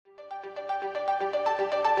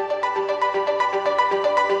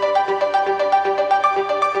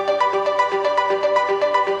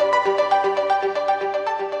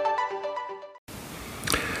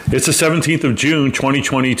It's the 17th of June,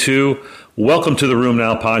 2022. Welcome to the Room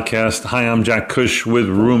Now podcast. Hi, I'm Jack Cush with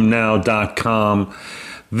RoomNow.com.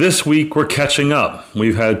 This week, we're catching up.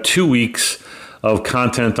 We've had 2 weeks of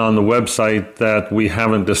content on the website that we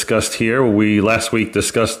haven't discussed here. We last week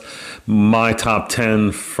discussed my top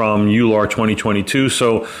 10 from EULAR 2022.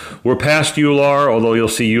 So we're past EULAR, although you'll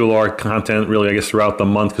see EULAR content really, I guess, throughout the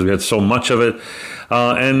month because we had so much of it.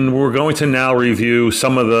 And we're going to now review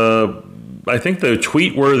some of the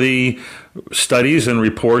tweet-worthy studies and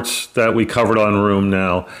reports that we covered on Room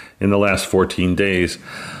Now in the last 14 days.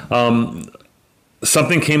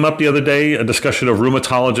 Something came up the other day, a discussion of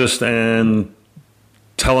rheumatologists and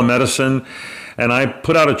telemedicine, and I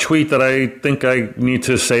put out a tweet that I think I need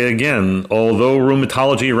to say again. Although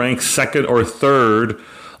rheumatology ranks second or third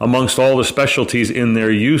amongst all the specialties in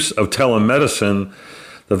their use of telemedicine,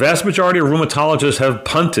 the vast majority of rheumatologists have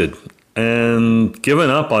punted and given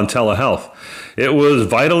up on telehealth. It was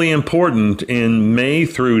vitally important in May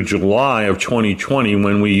through July of 2020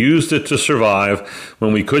 when we used it to survive,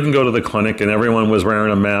 when we couldn't go to the clinic and everyone was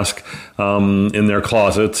wearing a mask in their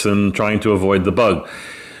closets and trying to avoid the bug.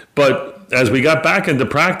 But as we got back into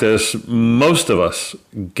practice, most of us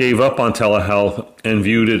gave up on telehealth and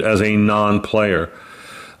viewed it as a non-player.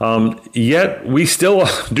 Yet we still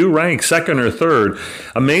do rank second or third.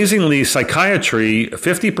 Amazingly, psychiatry,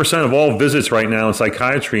 50% of all visits right now in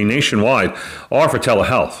psychiatry nationwide are for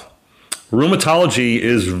telehealth. Rheumatology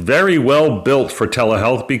is very well built for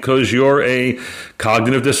telehealth because you're a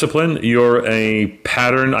cognitive discipline, you're a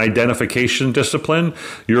pattern identification discipline,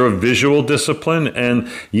 you're a visual discipline, and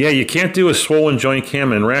yeah, you can't do a swollen joint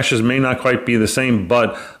cam, and rashes may not quite be the same,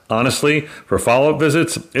 but honestly, for follow-up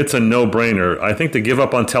visits, it's a no-brainer. I think to give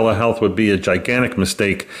up on telehealth would be a gigantic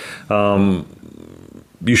mistake.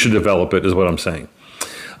 You should develop it, is what I'm saying.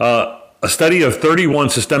 A study of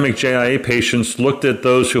 31 systemic JIA patients looked at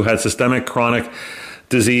those who had systemic chronic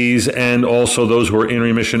disease and also those who were in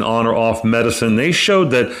remission on or off medicine. They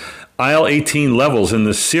showed that IL-18 levels in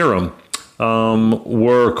the serum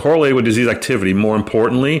were correlated with disease activity. More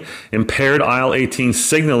importantly, impaired IL-18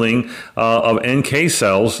 signaling of NK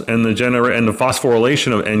cells and the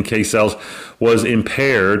phosphorylation of NK cells was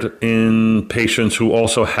impaired in patients who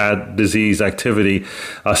also had disease activity,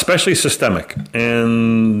 especially systemic.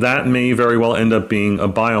 And that may very well end up being a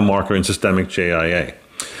biomarker in systemic JIA.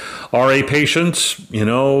 RA patients,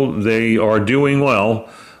 they are doing well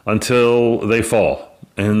until they fall.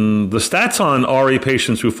 And the stats on RA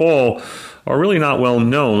patients who fall are really not well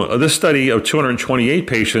known. This study of 228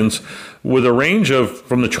 patients with a range of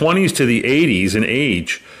from the 20s to the 80s in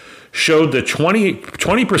age showed that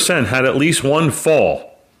 20% had at least one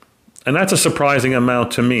fall. And that's a surprising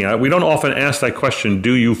amount to me. We don't often ask that question,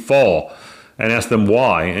 do you fall? And ask them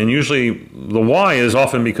why. And usually the why is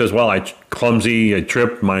often because, I clumsy, I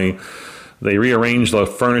tripped, they rearrange the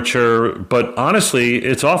furniture, but honestly,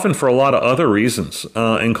 it's often for a lot of other reasons,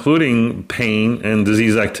 including pain and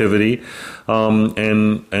disease activity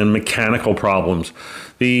and mechanical problems.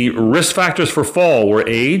 The risk factors for fall were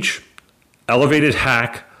age, elevated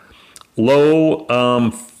HAC, low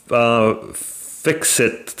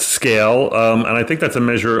Fixit scale, and I think that's a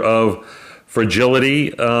measure of fragility.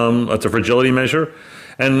 That's a fragility measure.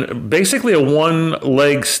 And basically a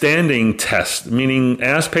one-leg standing test, meaning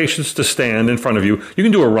ask patients to stand in front of you. You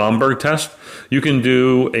can do a Romberg test. You can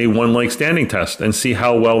do a one-leg standing test and see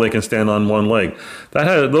how well they can stand on one leg.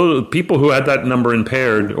 Those people who had that number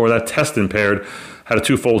impaired or that test impaired had a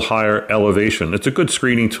twofold higher elevation. It's a good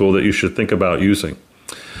screening tool that you should think about using.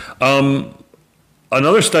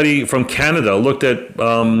 Another study from Canada looked at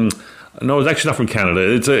no, it's actually not from Canada.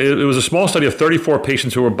 It was a small study of 34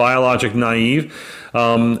 patients who were biologic naive,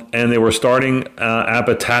 and they were starting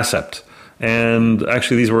abatacept. And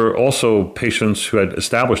actually, these were also patients who had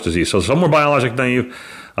established disease. So some were biologic naive.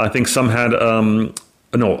 I think some had,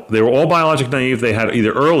 they were all biologic naive. They had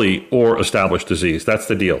either early or established disease. That's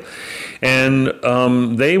the deal. And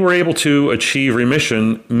they were able to achieve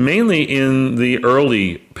remission mainly in the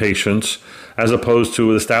early patients as opposed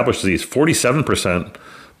to established disease, 47%.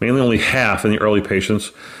 Mainly only half in the early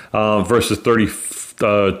patients versus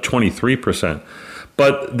 23%.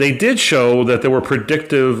 But they did show that there were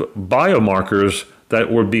predictive biomarkers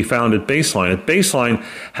that would be found at baseline. At baseline,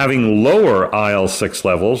 having lower IL-6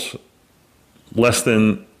 levels, less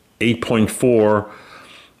than 8.4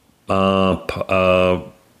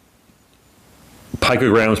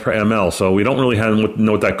 picograms per ml. So we don't really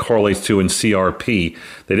know what that correlates to in CRP.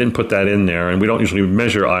 They didn't put that in there, and we don't usually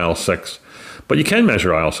measure IL-6. But you can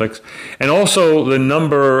measure IL-6. And also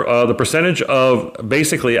the percentage of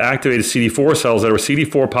basically activated CD4 cells that are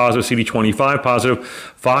CD4 positive, CD25 positive,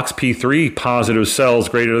 FOXP3 positive cells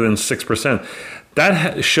greater than 6%.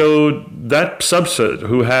 That showed that subset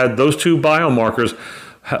who had those two biomarkers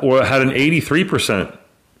had an 83%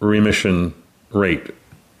 remission rate.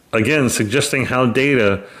 Again, suggesting how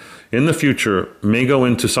data in the future may go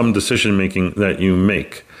into some decision making that you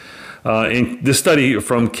make. In this study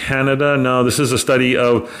from Canada, now this is a study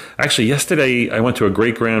of, actually yesterday I went to a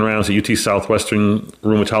great grand rounds at UT Southwestern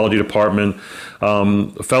Rheumatology Department.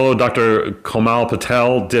 Fellow Dr. Komal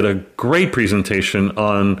Patel did a great presentation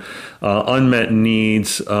on unmet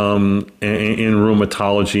needs in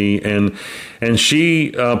rheumatology, and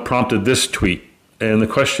she prompted this tweet. And the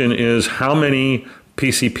question is, how many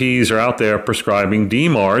PCPs are out there prescribing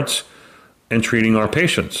DMARDs and treating our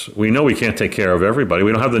patients? We know we can't take care of everybody.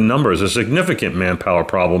 We don't have the numbers. There's a significant manpower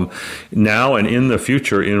problem now and in the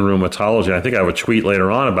future in rheumatology. I think I have a tweet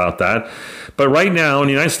later on about that. But right now in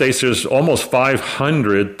the United States, there's almost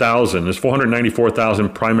 500,000. There's 494,000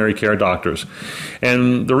 primary care doctors.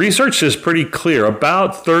 And the research is pretty clear.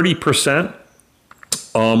 About 30%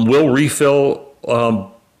 will refill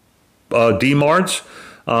DMARDs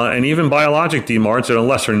and even biologic DMARDs at a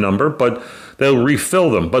lesser number, but they'll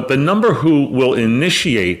refill them. But the number who will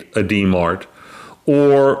initiate a DMARD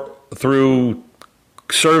or through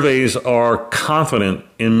surveys are confident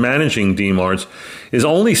in managing DMARDs is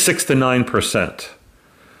only 6 to 9%.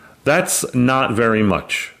 That's not very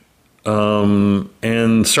much.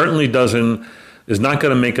 And certainly is not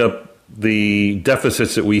going to make up the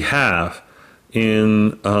deficits that we have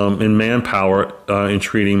in manpower in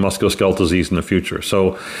treating musculoskeletal disease in the future.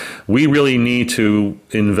 So we really need to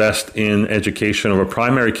invest in education of a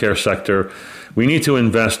primary care sector. We need to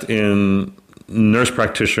invest in nurse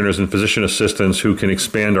practitioners and physician assistants who can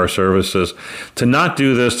expand our services. To not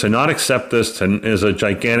do this, to not accept this, is a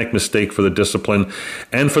gigantic mistake for the discipline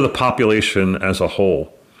and for the population as a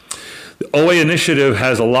whole. The OA Initiative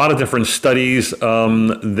has a lot of different studies.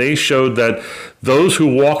 They showed that those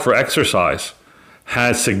who walk for exercise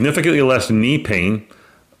had significantly less knee pain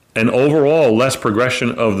and overall less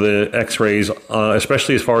progression of the x-rays,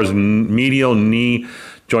 especially as far as medial knee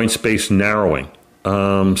joint space narrowing.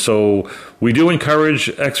 So we do encourage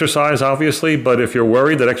exercise, obviously, but if you're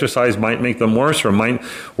worried that exercise might make them worse or might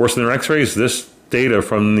worsen their x-rays, this data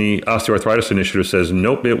from the Osteoarthritis Initiative says,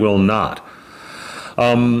 nope, it will not.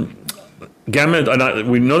 Gamma,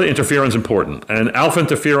 we know that interferon is important, and alpha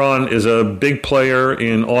interferon is a big player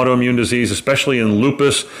in autoimmune disease, especially in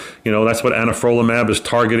lupus. That's what anifrolumab is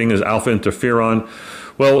targeting, is alpha interferon.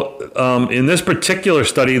 Well, in this particular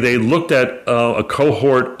study, they looked at a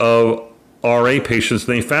cohort of RA patients,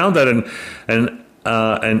 and they found that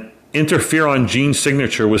an interferon gene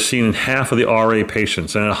signature was seen in half of the RA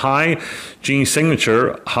patients, and a high gene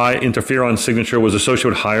signature, high interferon signature, was associated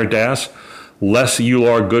with higher DAS, less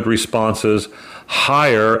EULAR good responses,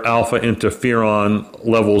 higher alpha interferon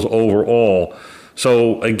levels overall.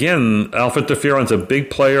 So again, alpha interferon is a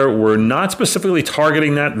big player. We're not specifically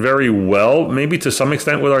targeting that very well, maybe to some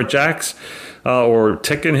extent with our JAKs or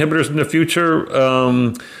TYK inhibitors in the future.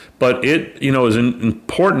 But it, is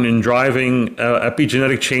important in driving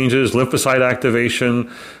epigenetic changes, lymphocyte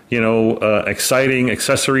activation, exciting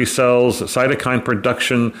accessory cells, cytokine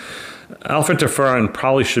production. Alpha interferon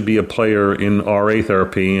probably should be a player in RA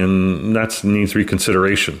therapy, and that needs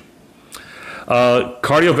reconsideration.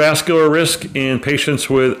 Cardiovascular risk in patients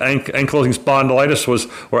with ankylosing spondylitis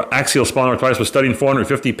or axial spondyloarthritis was studied in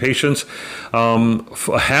 450 patients,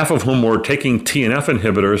 half of whom were taking TNF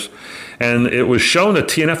inhibitors. And it was shown that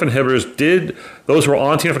TNF inhibitors those who were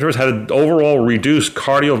on TNF inhibitors had an overall reduced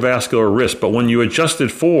cardiovascular risk. But when you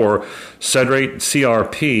adjusted for SED-rate,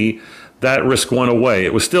 CRP, that risk went away.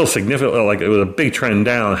 It was still significant, it was a big trend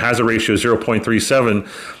down. Hazard ratio 0.37,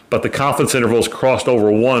 but the confidence intervals crossed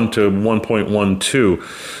over 1 to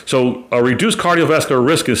 1.12. So a reduced cardiovascular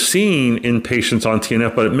risk is seen in patients on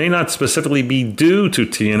TNF, but it may not specifically be due to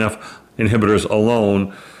TNF inhibitors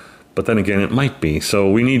alone. But then again, it might be. So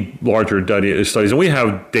we need larger studies. And we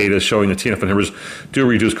have data showing that TNF inhibitors do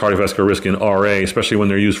reduce cardiovascular risk in RA, especially when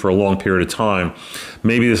they're used for a long period of time.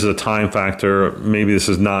 Maybe this is a time factor. Maybe this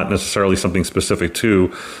is not necessarily something specific to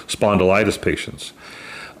spondylitis patients.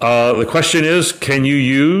 The question is, can you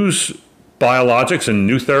use biologics and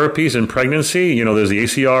new therapies in pregnancy? There's the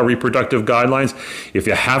ACR reproductive guidelines. If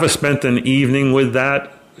you haven't spent an evening with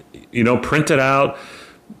that, print it out.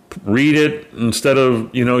 read it instead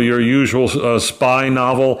of your usual spy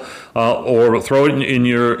novel, or throw it in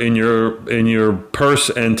your purse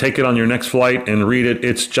and take it on your next flight and read it.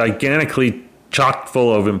 It's gigantically chock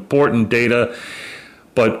full of important data.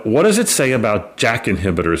 But what does it say about JAK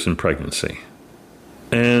inhibitors in pregnancy?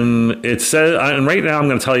 And it says, and right now I'm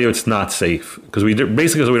going to tell you it's not safe because we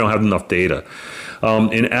don't have enough data.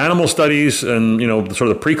 In animal studies and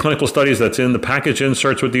sort of the preclinical studies that's in the package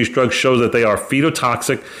inserts with these drugs shows that they are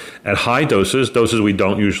fetotoxic at high doses we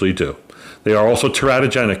don't usually do. They are also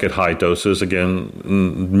teratogenic at high doses. Again,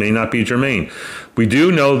 may not be germane. We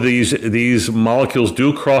do know these molecules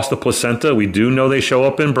do cross the placenta. We do know they show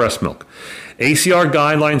up in breast milk. ACR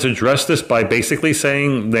guidelines address this by basically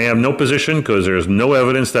saying they have no position because there's no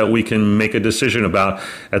evidence that we can make a decision about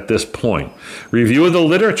at this point. Review of the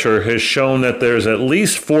literature has shown that there's at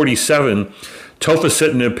least 47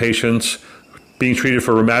 tofacitinib patients being treated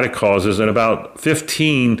for rheumatic causes and about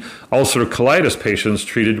 15 ulcerative colitis patients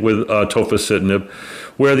treated with tofacitinib,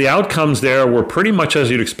 where the outcomes there were pretty much as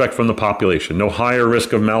you'd expect from the population. No higher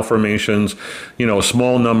risk of malformations, a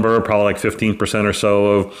small number, probably like 15% or so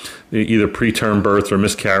of either preterm births or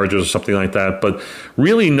miscarriages or something like that, but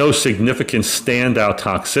really no significant standout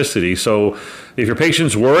toxicity. So if your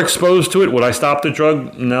patients were exposed to it, would I stop the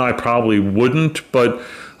drug? No, I probably wouldn't, but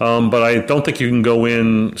I don't think you can go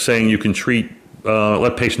in saying you can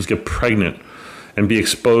let patients get pregnant and be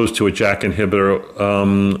exposed to a JAK inhibitor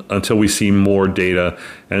until we see more data.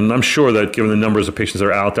 And I'm sure that given the numbers of patients that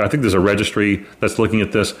are out there, I think there's a registry that's looking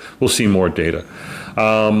at this, we'll see more data.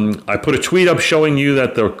 I put a tweet up showing you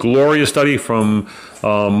that the Gloria study from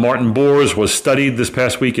Martin Boers was studied this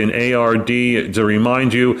past week in ARD. To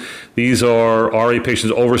remind you, these are RA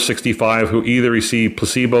patients over 65 who either received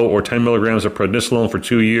placebo or 10 milligrams of prednisolone for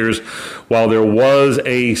 2 years. While there was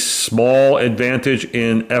a small advantage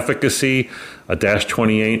in efficacy, a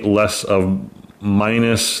 -28 less of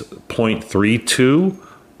minus 0.32,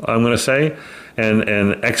 I'm going to say, and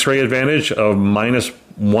an X-ray advantage of minus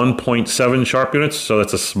 1.7 sharp units. So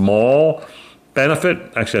that's a small benefit.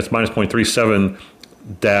 Actually, that's minus 0.37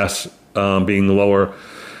 DAS being lower.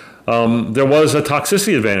 There was a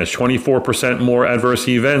toxicity advantage, 24% more adverse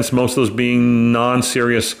events, most of those being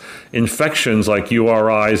non-serious infections like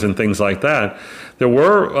URIs and things like that. There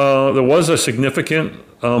was a significant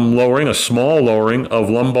lowering, a small lowering of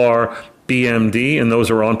lumbar BMD, and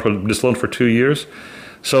those are on prednisolone for 2 years.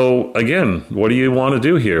 So again, what do you want to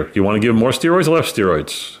do here? Do you want to give more steroids or less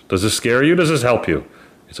steroids? Does this scare you? Does this help you?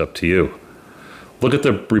 It's up to you. Look at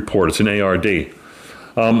the report. It's in ARD.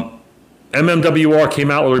 MMWR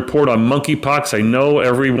came out with a report on monkeypox. I know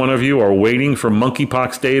every one of you are waiting for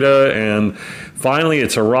monkeypox data, and finally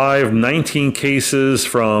it's arrived. 19 cases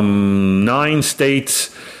from 9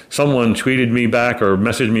 states. Someone tweeted me back or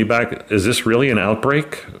messaged me back, is this really an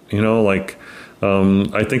outbreak?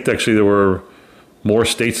 I think actually there were more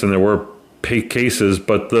states than there were cases,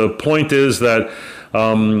 but the point is that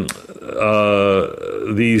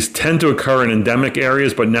these tend to occur in endemic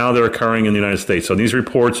areas, but now they're occurring in the United States. So these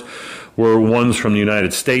reports were ones from the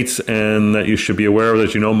United States, and that you should be aware of.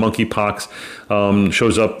 As you know, monkeypox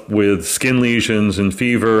shows up with skin lesions and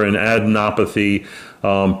fever and adenopathy,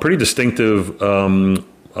 pretty distinctive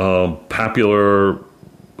papular,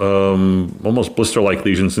 almost blister-like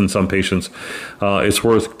lesions in some patients. It's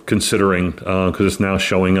worth considering because it's now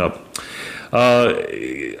showing up.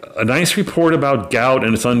 A nice report about gout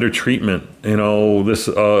and its under treatment. This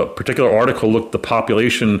particular article looked at the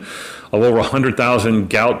population of over 100,000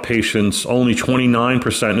 gout patients. Only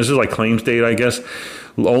 29%, this is like claims data, I guess,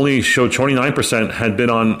 only showed 29% had been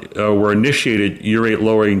on, were initiated urate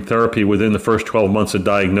lowering therapy within the first 12 months of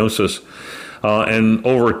diagnosis. And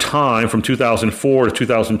over time, from 2004 to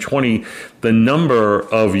 2020, the number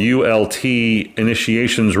of ULT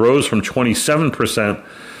initiations rose from 27%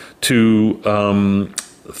 to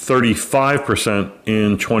 35%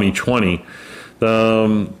 in 2020.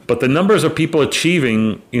 But the numbers of people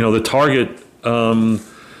achieving, the target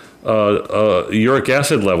uric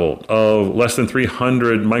acid level of less than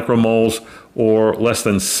 300 micromoles or less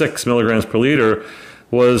than 6 milligrams per liter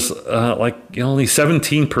was only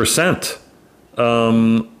 17%.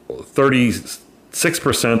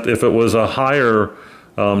 36% if it was a higher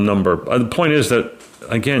number. The point is that,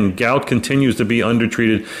 again, gout continues to be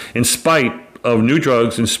undertreated in spite of new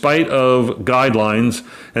drugs, in spite of guidelines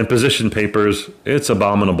and position papers. It's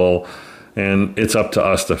abominable, and it's up to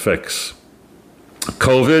us to fix.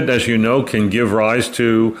 COVID, as you know, can give rise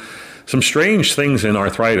to some strange things in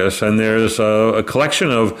arthritis, and there's a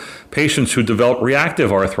collection of patients who develop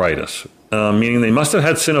reactive arthritis, meaning they must have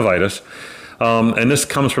had synovitis. And this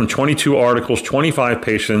comes from 22 articles, 25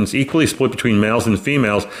 patients, equally split between males and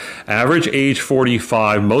females, average age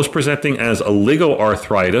 45, most presenting as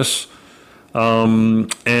oligoarthritis.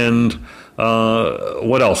 And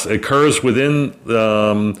what else? It occurs within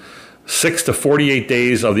 6 to 48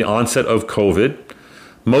 days of the onset of COVID.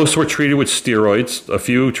 Most were treated with steroids, a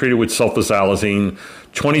few treated with sulfasalazine.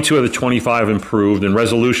 22 of the 25 improved, and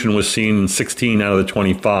resolution was seen in 16 out of the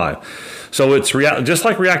 25. So it's just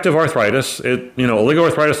like reactive arthritis.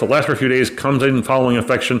 Oligoarthritis that lasts for a few days, comes in following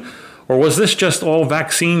infection. Or was this just all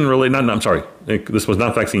vaccine related? I'm sorry, this was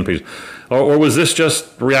not vaccine patients. Or was this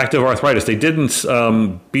just reactive arthritis? They didn't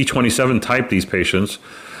B27 type these patients,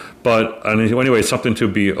 but anyway, it's something to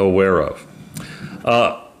be aware of.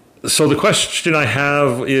 So the question I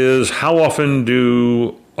have is, how often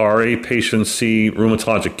do RA patients see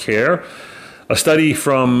rheumatologic care? A study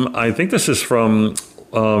from, I think this is from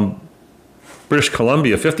British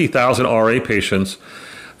Columbia, 50,000 RA patients,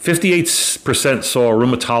 58% saw a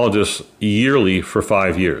rheumatologist yearly for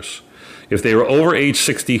 5 years. If they were over age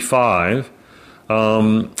 65,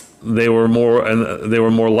 they were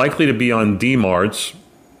more likely to be on DMARDs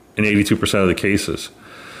in 82% of the cases.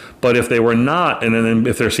 But if they were not, and then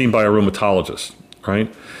if they're seen by a rheumatologist,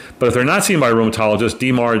 right? But if they're not seen by a rheumatologist,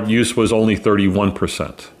 DMARD use was only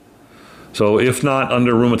 31%. So if not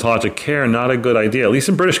under rheumatologic care, not a good idea. At least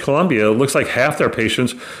in British Columbia, it looks like half their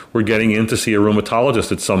patients were getting in to see a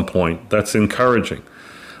rheumatologist at some point. That's encouraging.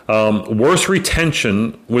 Worse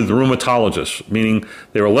retention with rheumatologists, meaning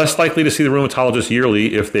they were less likely to see the rheumatologist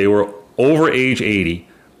yearly if they were over age 80,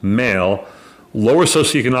 male, lower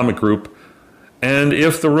socioeconomic group, and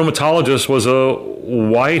if the rheumatologist was a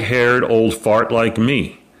white-haired old fart like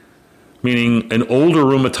me, meaning an older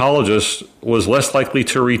rheumatologist was less likely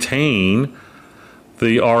to retain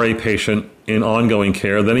the RA patient in ongoing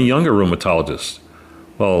care than a younger rheumatologist.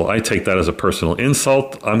 Well, I take that as a personal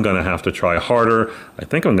insult. I'm going to have to try harder. I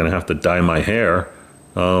think I'm going to have to dye my hair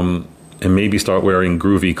and maybe start wearing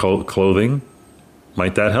groovy clothing.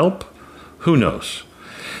 Might that help? Who knows?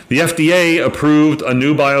 The FDA approved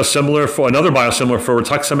another biosimilar for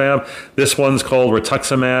rituximab. This one's called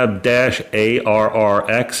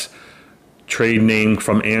rituximab-ARRX. Trade name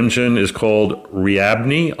from Amgen is called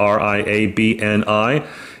Riabni, R-I-A-B-N-I.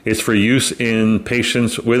 It's for use in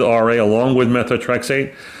patients with RA along with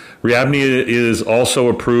methotrexate. Riabni is also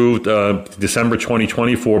approved December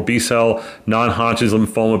 2020 for B-cell non-Hodgkin's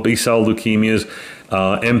lymphoma, B-cell leukemias,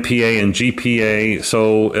 MPA and GPA.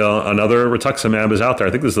 So another rituximab is out there.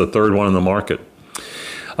 I think this is the third one in the market.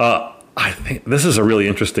 I think this is a really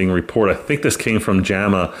interesting report. I think this came from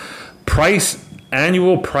JAMA.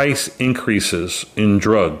 Annual price increases in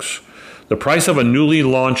drugs. The price of a newly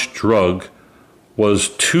launched drug was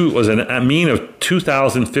a mean of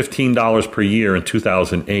 $2,015 per year in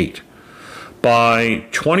 2008. By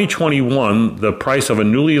 2021, the price of a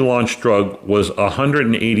newly launched drug was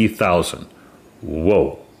 $180,000.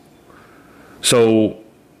 Whoa. So,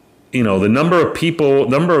 the number of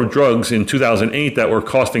drugs in 2008 that were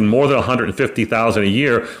costing more than $150,000 a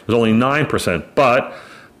year was only 9%, but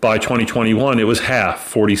by 2021, it was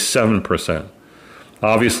half, 47%.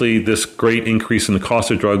 Obviously, this great increase in the cost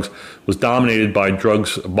of drugs was dominated by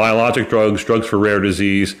biologic drugs, drugs for rare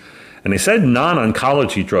disease, and they said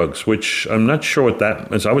non-oncology drugs, which I'm not sure what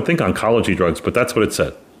that is. I would think oncology drugs, but that's what it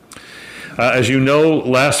said. As you know,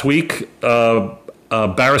 last week,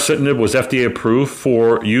 baricitinib was FDA approved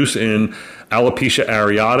for use in alopecia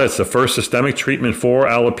areata. It's the first systemic treatment for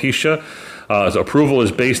alopecia. Its approval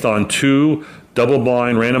is based on 2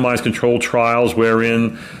 double-blind randomized controlled trials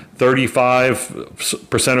wherein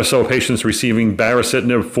 35% or so of patients receiving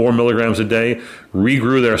baricitinib 4 milligrams a day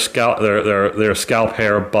regrew their scalp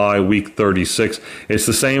hair by week 36. It's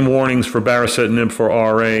the same warnings for baricitinib for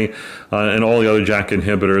RA and all the other JAK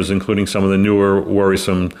inhibitors, including some of the newer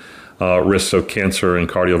worrisome risks of cancer and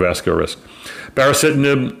cardiovascular risk.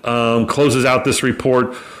 Baricitinib closes out this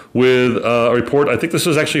report with a report, I think this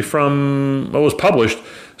was actually from what was published,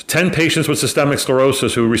 10 patients with systemic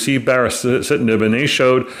sclerosis who received baricitinib, and they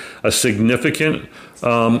showed a significant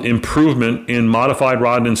improvement in modified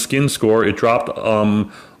Rodnan skin score. It dropped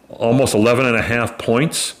almost 11.5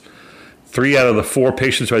 points. 3 out of the 4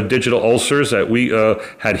 patients who had digital ulcers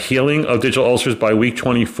had healing of digital ulcers by week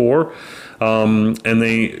 24. And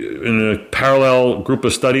they, in a parallel group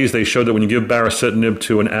of studies, they showed that when you give baricitinib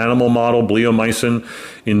to an animal model,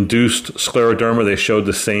 bleomycin-induced scleroderma, they showed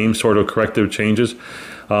the same sort of corrective changes.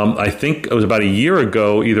 I think it was about a year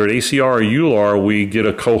ago, either at ACR or EULAR, we did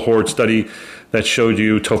a cohort study that showed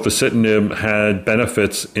you tofacitinib had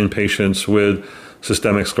benefits in patients with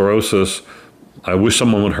systemic sclerosis I wish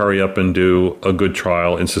someone would hurry up and do a good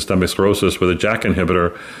trial in systemic sclerosis with a JAK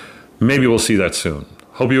inhibitor. Maybe we'll see that soon.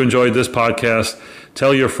 Hope you enjoyed this podcast.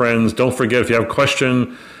 Tell your friends. Don't forget, if you have a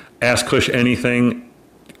question, ask Kush anything.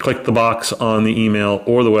 Click the box on the email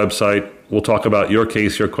or the website. We'll talk about your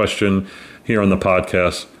case, your question here on the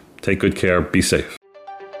podcast. Take good care. Be safe.